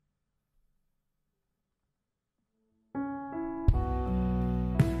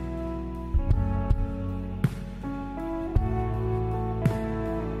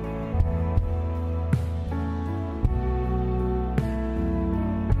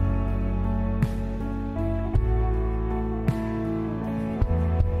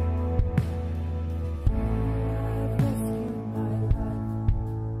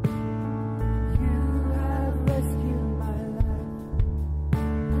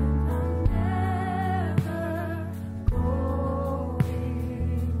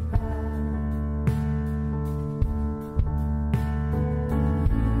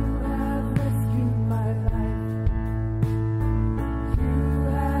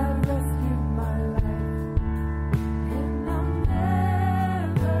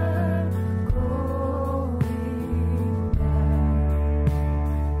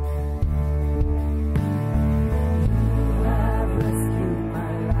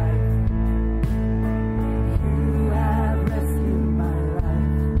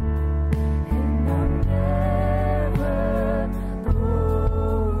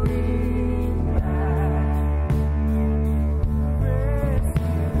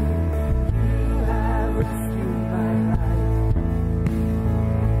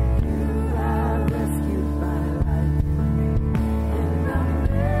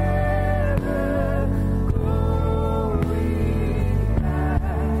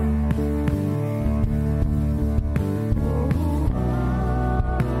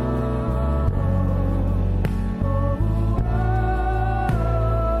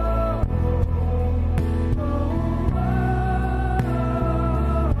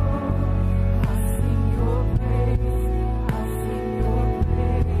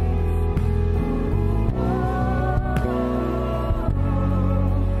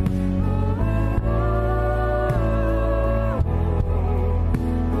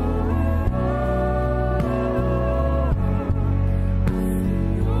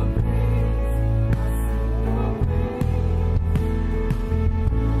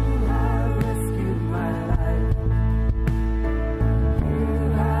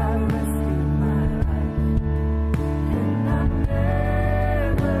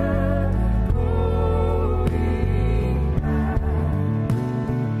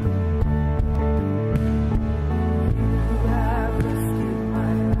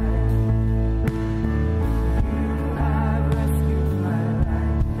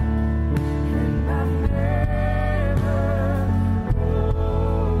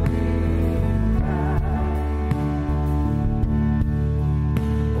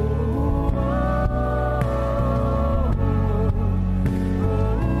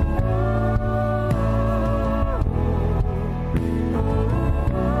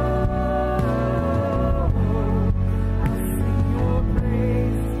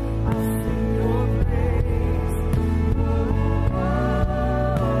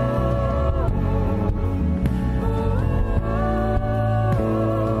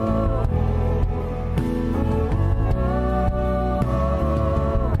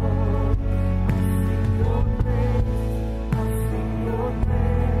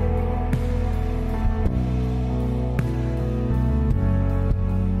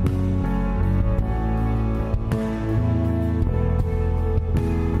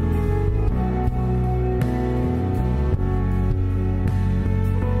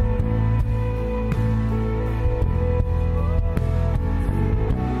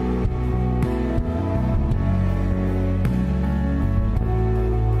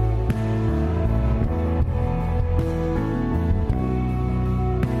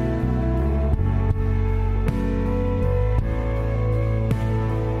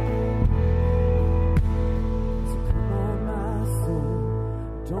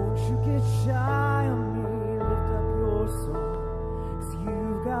you get shy on me, lift up your song. 'Cause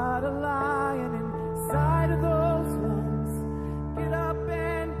you've got a lion inside of those lungs. Get up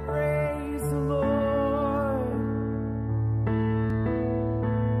and praise the Lord.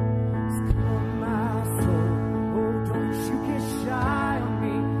 So come on, my soul, oh, don't you get shy on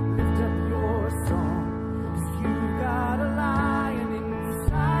me, lift up your song. 'Cause you've got a lion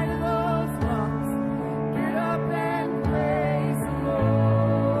inside of those lungs. Get up and praise the Lord.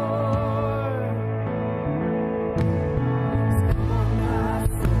 So come on, my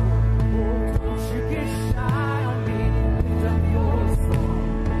soul, oh, don't you get shy on me, lift up your song.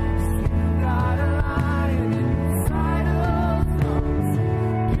 'Cause you've got a lion inside of those lungs.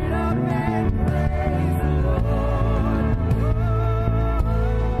 Get up and praise the Lord.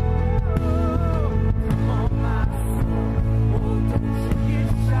 Come on, my soul, oh, don't you get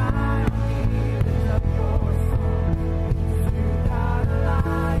shy on me, lift up your song. 'Cause you've got a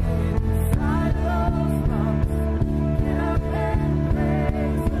lion inside of those lungs. Get up and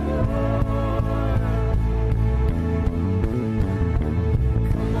praise the Lord.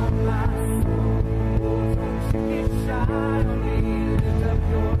 Come on, my soul, oh, don't you get shy on me, lift up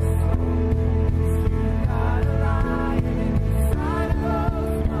your song. 'Cause you've got a lion inside of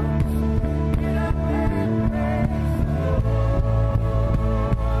those lungs. Get up and praise the Lord.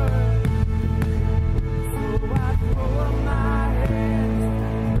 So I throw up my hands,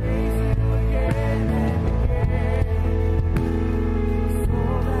 praise you again and again. 'Cause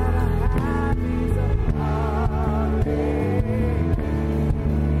all that I have is a hallelujah,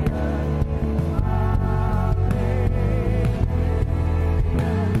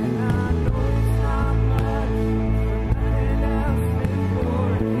 hallelujah. And I know it's not much, but nothing else fit for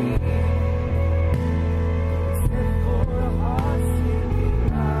a king, except for a heart singing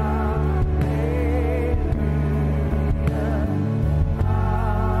hallelujah,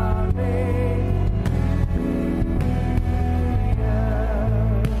 hallelujah.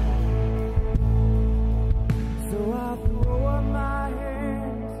 So I throw up my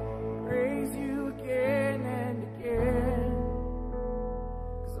hands, praise you again and again.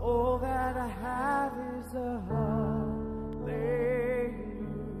 'Cause all that I have is a hallelujah,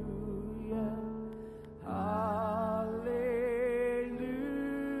 hallelujah.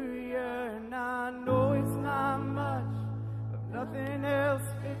 And I know it's not much, but nothing else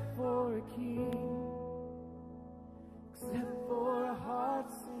fit for a king, except for a heart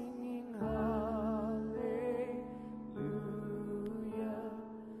singing hallelujah,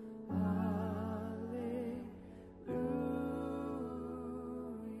 hallelujah.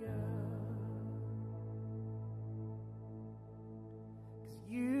 'Cause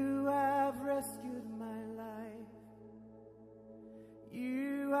you have rescued my life.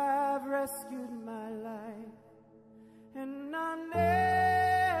 You have rescued my life. And I'm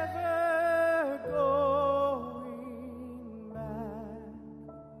never going back.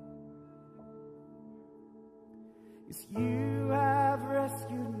 Yes, you have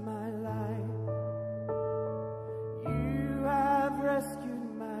rescued my life. You have rescued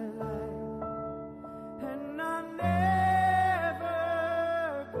my life. And I'm never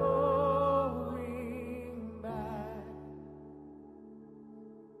going back.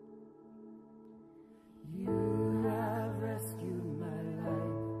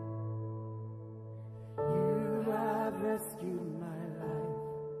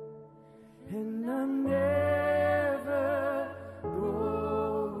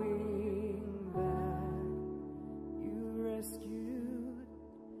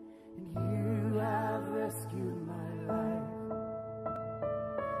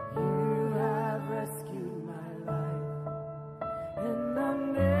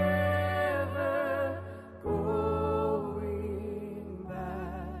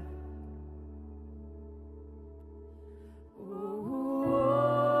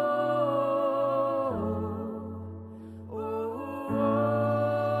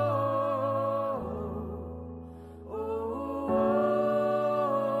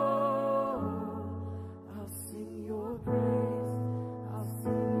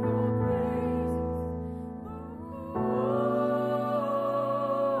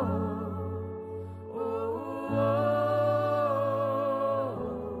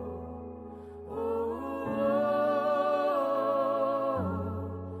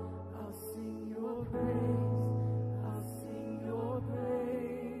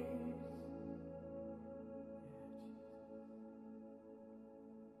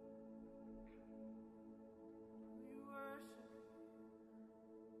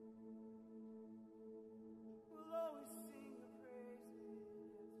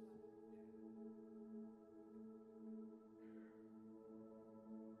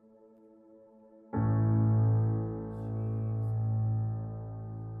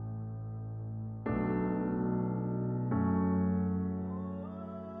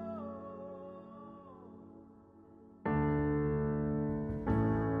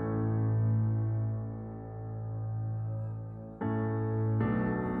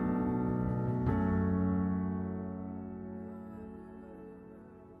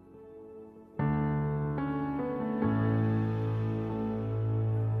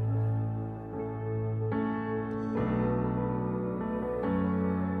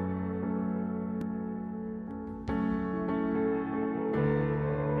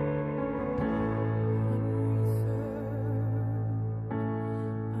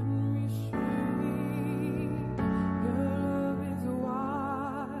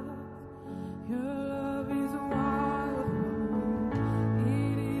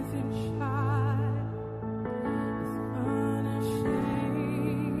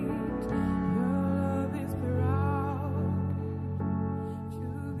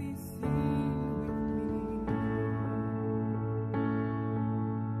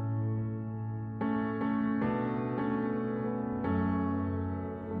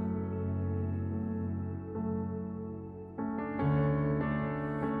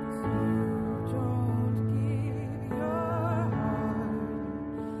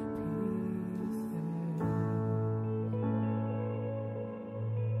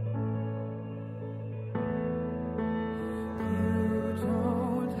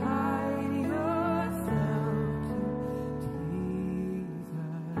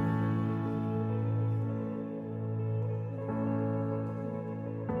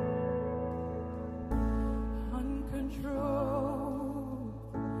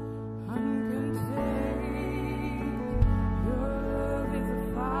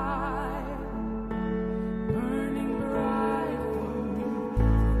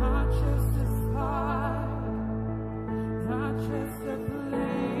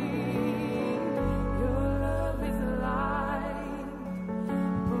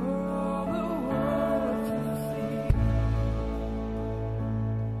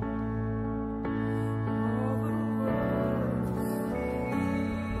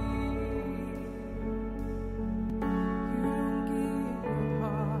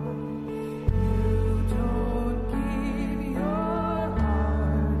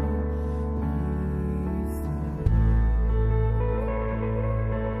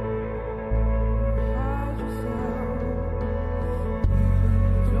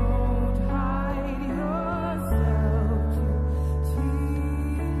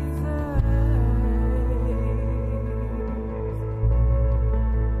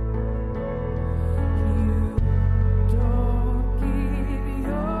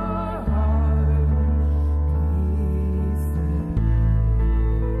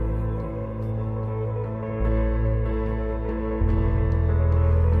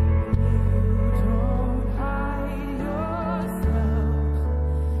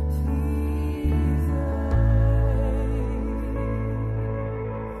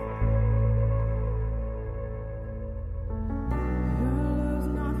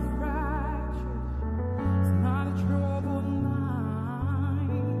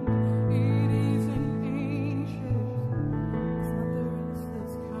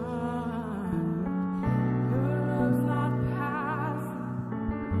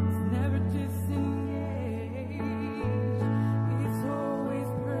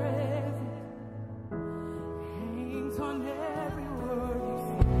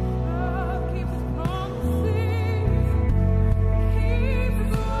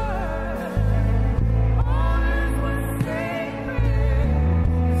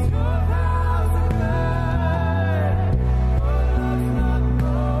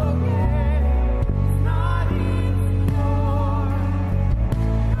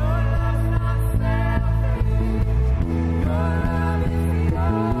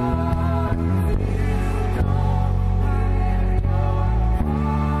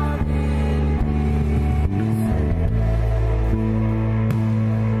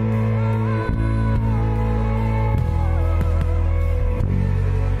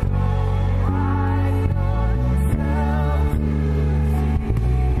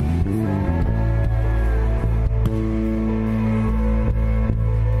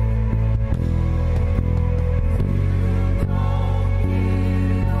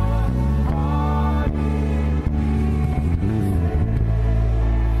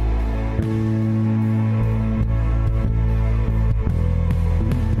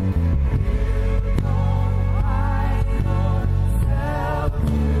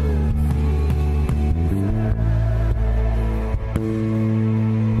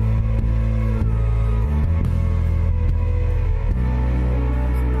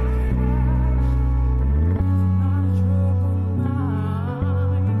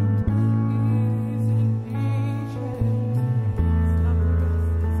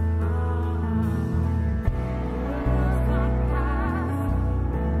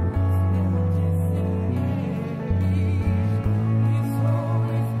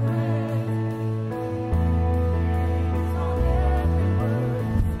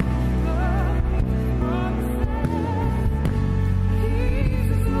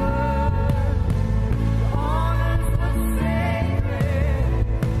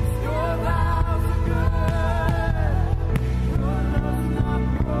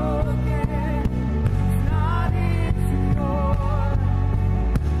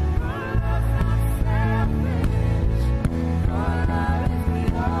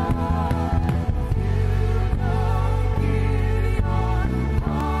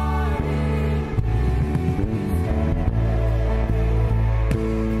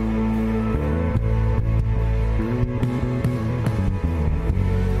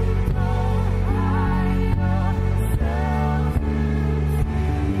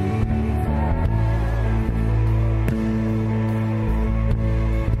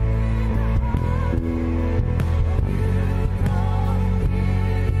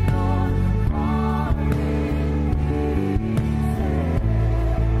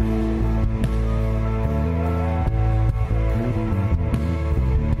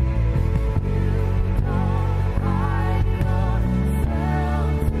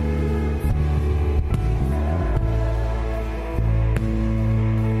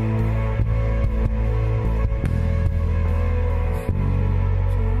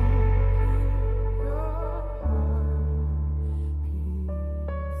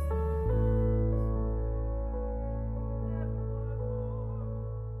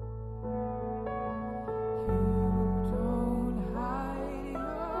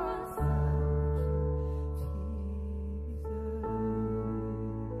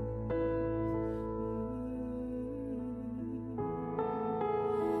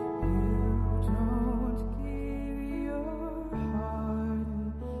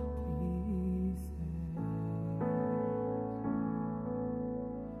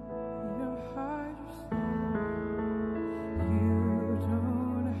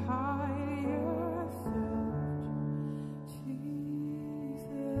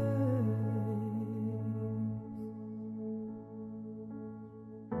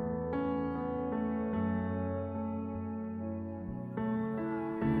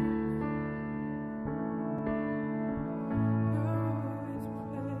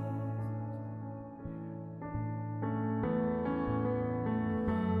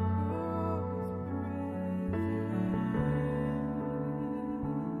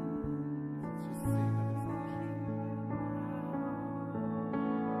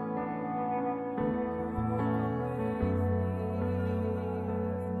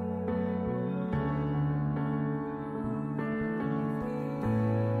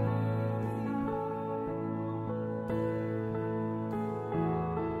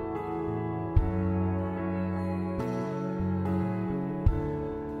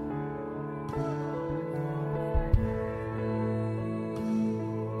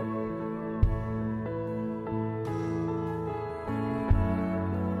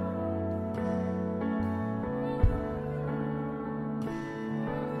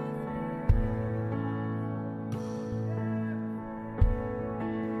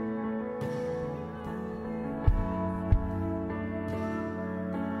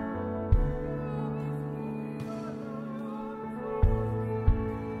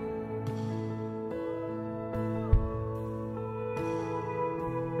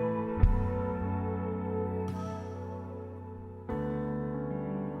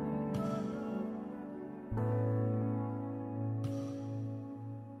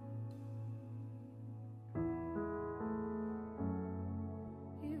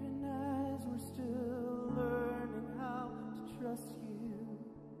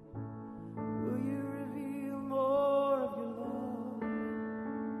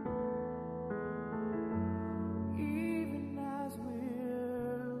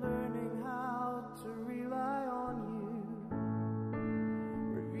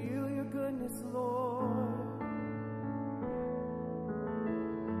 goodness, Lord.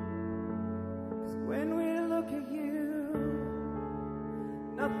 'Cause when we look at you,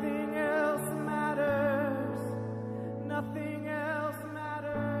 nothing else matters. Nothing else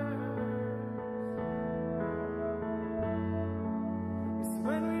matters. 'Cause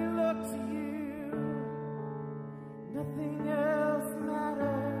when we look to you, nothing else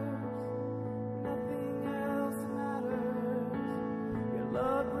matters. Nothing else matters. Your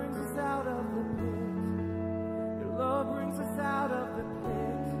love brings us out of the pit. Your love brings us out of the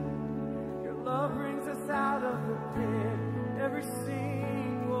pit. Your love brings us out of the pit every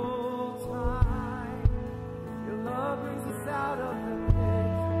single time. Your love brings us out of the pit.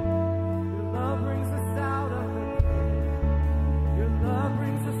 Your love brings us out of the pit. Your love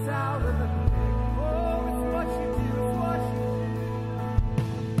brings us out of the pit. Oh, it's what you do, it's what you do.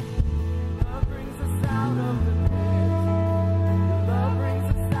 Your love brings us out of the pit. Your love brings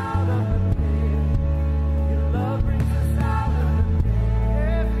us out of the pit. Your love brings us out of the pit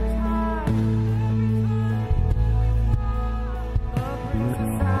every time. Love brings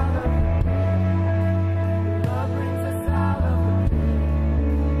us out of the pit. Your love brings us out of the pit.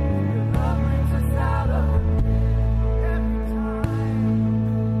 Your love brings us out of the pit every time.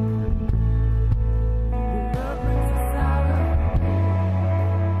 Your love brings us out of the pit.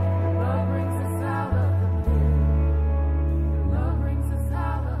 Your love brings us out of the pit. Your love brings us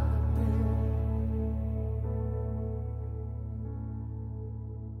out of the pit.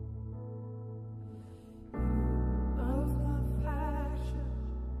 Love's my passion.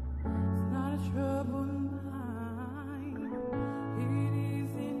 It's not a troubled mind. It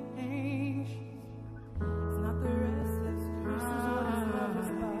isn't anxious. It's not the restless curse. This is what His love is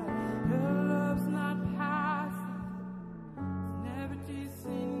like. Your love's not passive. It's never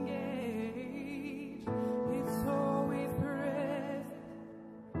disengaged. It's always present.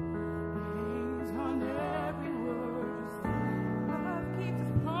 Hangs on every word you say. Love keeps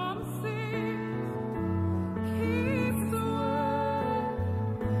its promises. Keeps the word.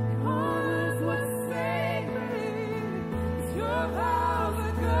 It honors what's sacred. 'Cause your vows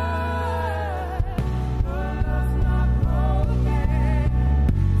are good. Your love's not broken.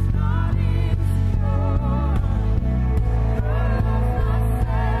 It's not insecure. Your love's not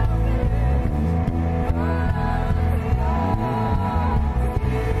selfish. Your love is yours.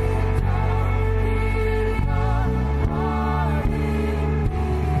 You don't give your heart in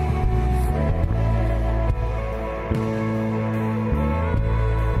pieces.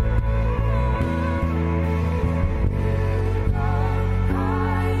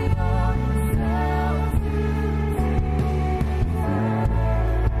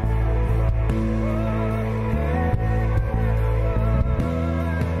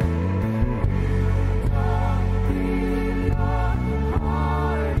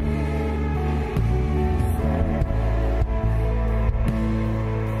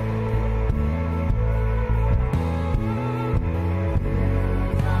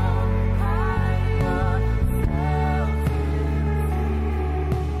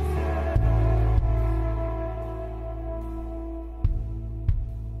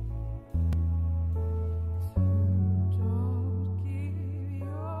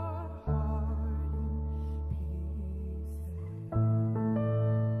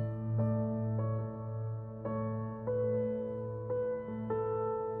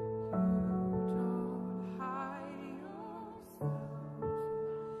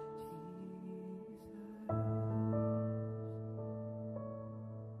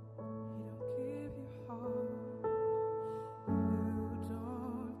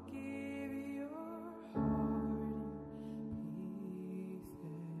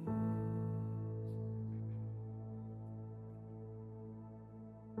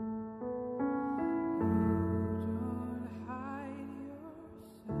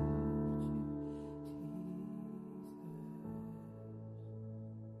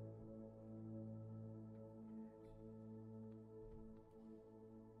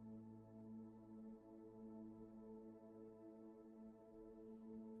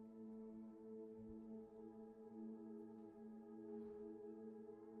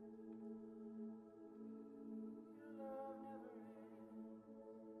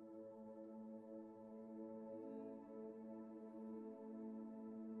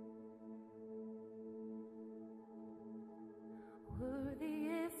 Worthy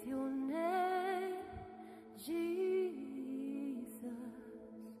is your name, Jesus.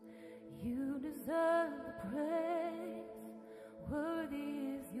 You deserve the praise. Worthy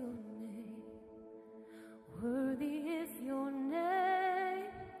is your name. Worthy is your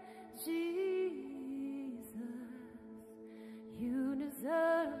name, Jesus. You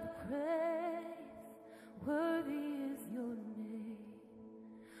deserve the praise.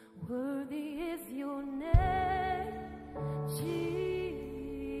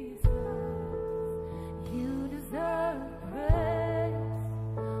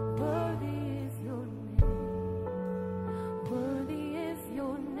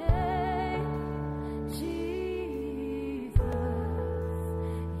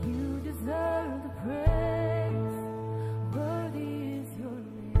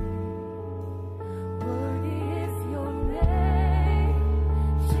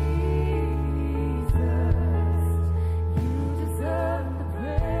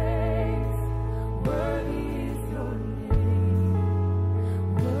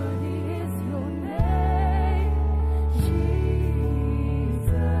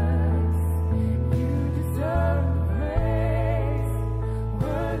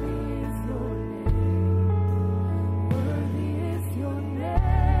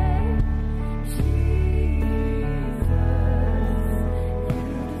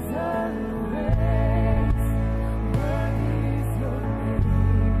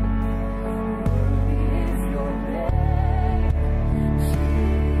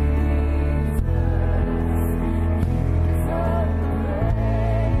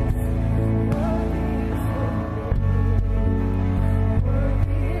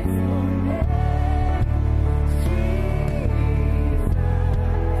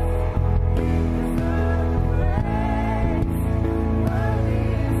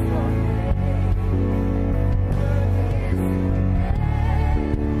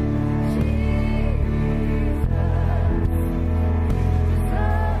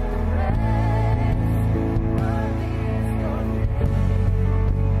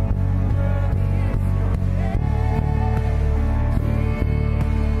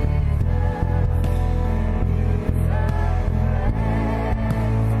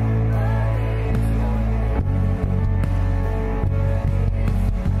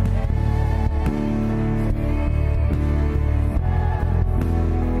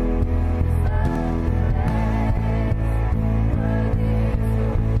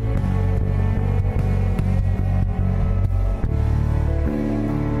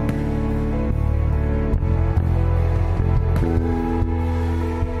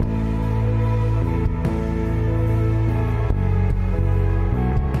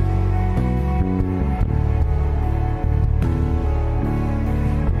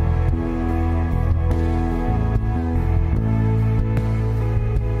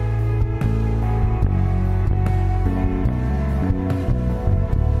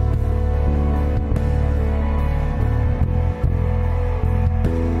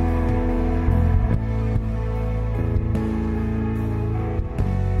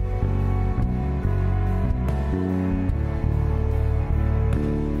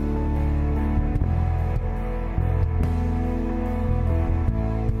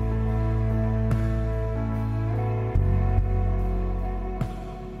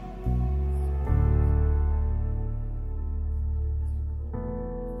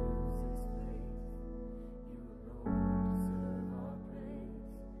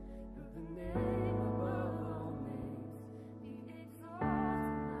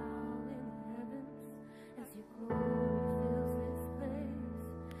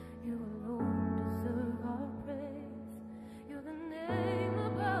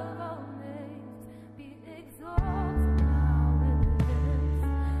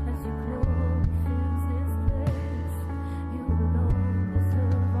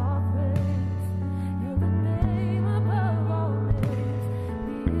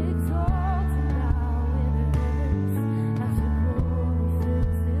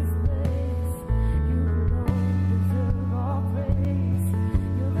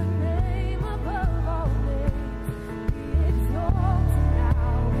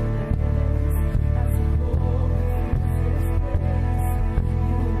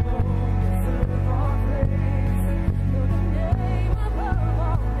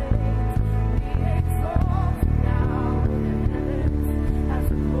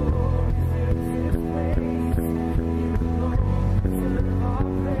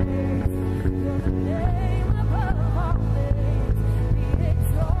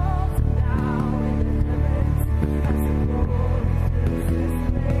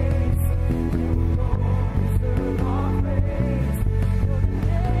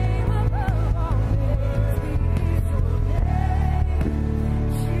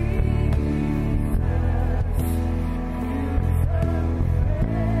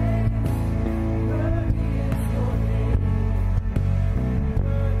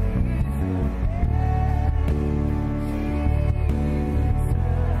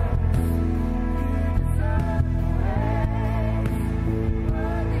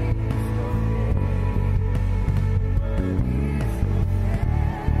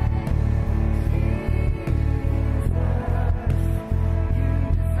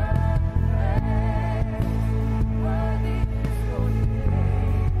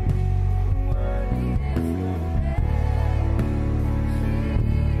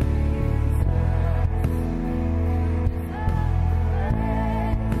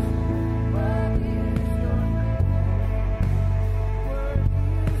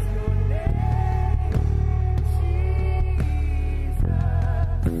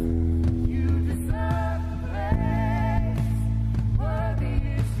 You deserve the praise. Worthy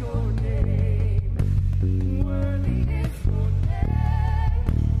is your name. Worthy is your name,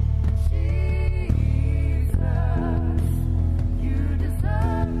 Jesus. You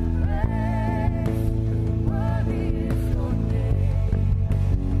deserve the praise. Worthy is your name.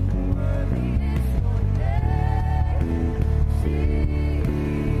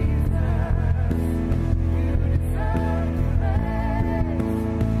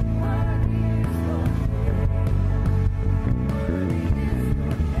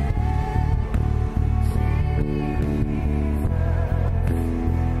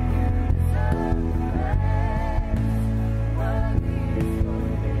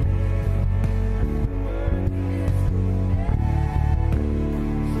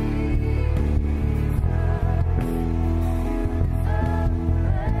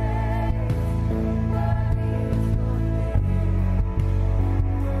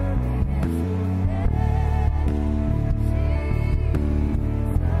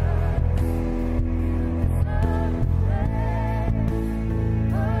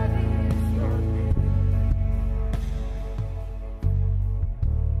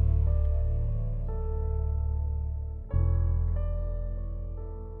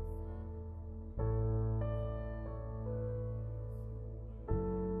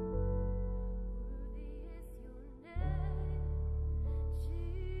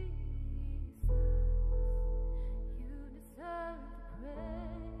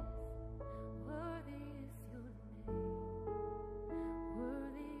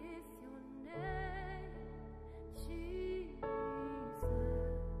 Worthy is your name, Jesus.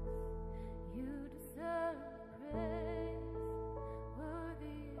 You deserve the praise.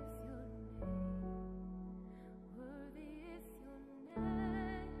 Worthy is your name. Worthy is your name,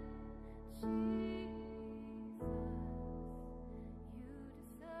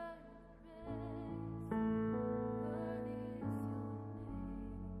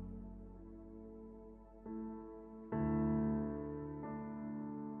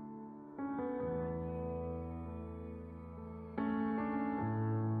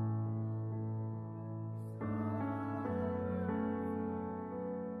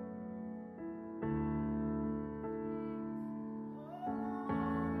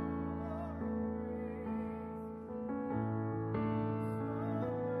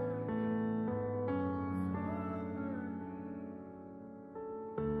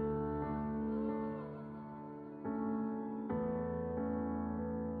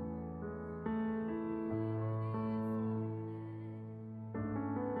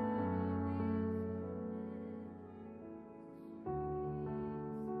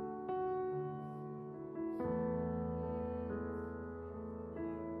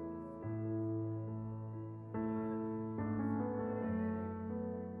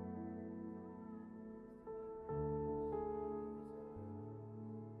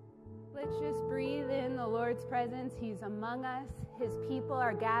 Let's just breathe in the Lord's presence. He's among us. His people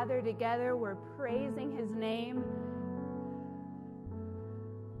are gathered together. We're praising his name.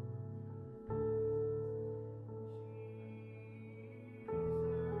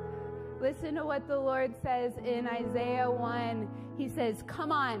 Listen to what the Lord says in Isaiah 1. He says,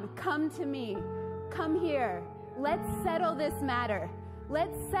 come on, come to me. Come here. Let's settle this matter.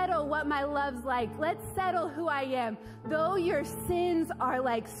 Let's settle what my love's like. Let's settle who I am. Though your sins are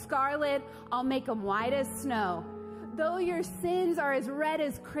like scarlet, I'll make them white as snow. Though your sins are as red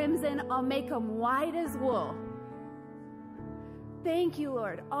as crimson, I'll make them white as wool. Thank you,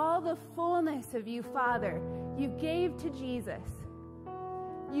 Lord. All the fullness of you, Father, you gave to Jesus.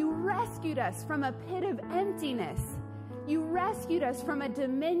 You rescued us from a pit of emptiness. You rescued us from a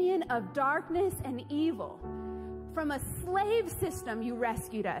dominion of darkness and evil. From a slave system, you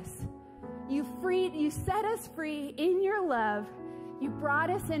rescued us. You set us free in your love. You brought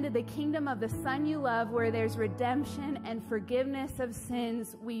us into the kingdom of the Son you love, where there's redemption and forgiveness of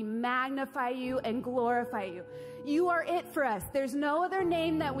sins. We magnify you and glorify you. You are it for us. There's no other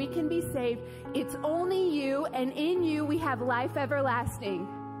name that we can be saved. It's only you, and in you we have life everlasting.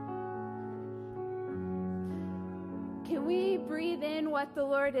 Can we breathe in what the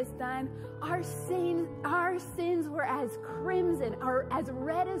Lord has done? Our sins were as crimson, or as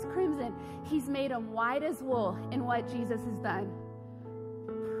red as crimson. He's made them white as wool in what Jesus has done.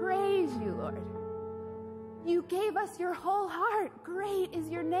 Praise you, Lord. You gave us your whole heart. Great is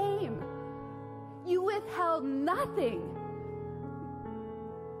your name. You withheld nothing.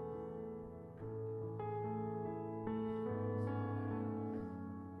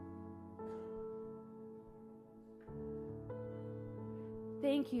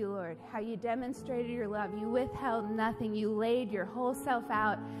 Thank you, Lord, how you demonstrated your love. You withheld nothing. You laid your whole self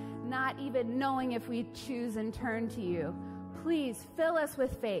out, not even knowing if we'd choose and turn to you. Please fill us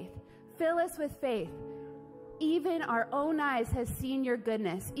with faith. Fill us with faith. Even our own eyes has seen your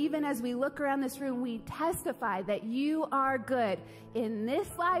goodness. Even as we look around this room, we testify that you are good in this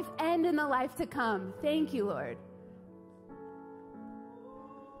life and in the life to come. Thank you, Lord.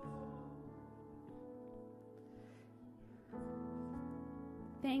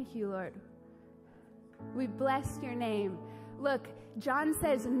 Thank you, Lord. We bless your name. Look, John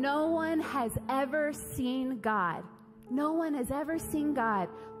says, no one has ever seen God. No one has ever seen God.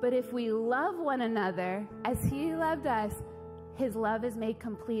 But if we love one another as he loved us, his love is made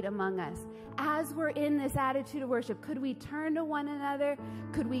complete among us. As we're in this attitude of worship, could we turn to one another?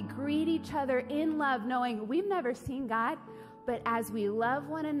 Could we greet each other in love, knowing we've never seen God, but as we love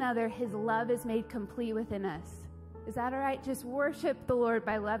one another, his love is made complete within us? Is that all right? Just worship the Lord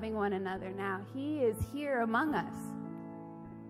by loving one another now. He is here among us.